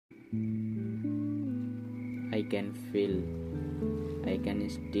I can feel, I can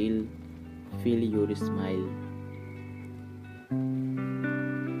still feel your smile.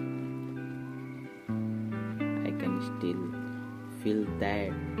 I can still feel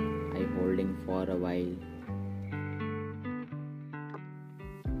that I holding for a while.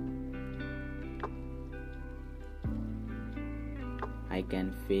 I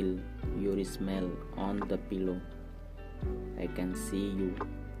can feel your smell on the pillow. I can see you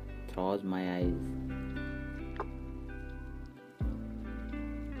through my eyes.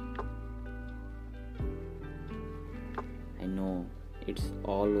 I know it's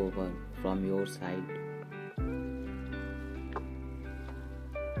all over from your side.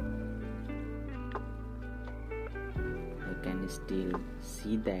 I can still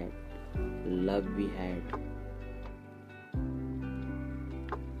see that love we had.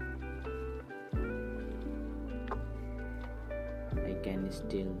 I can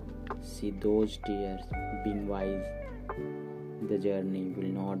still see those tears being wise. The journey will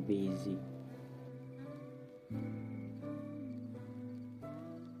not be easy.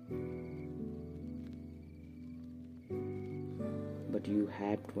 But you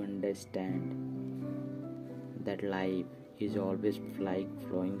have to understand that life is always like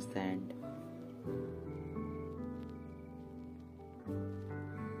flowing sand.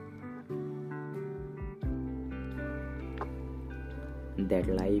 That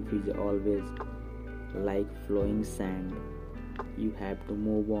life is always like flowing sand. You have to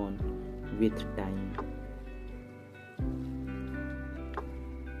move on with time.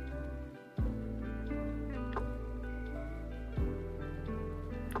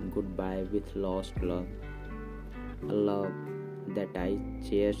 Goodbye with lost love, a love that I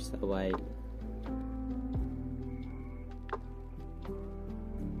cherished a while.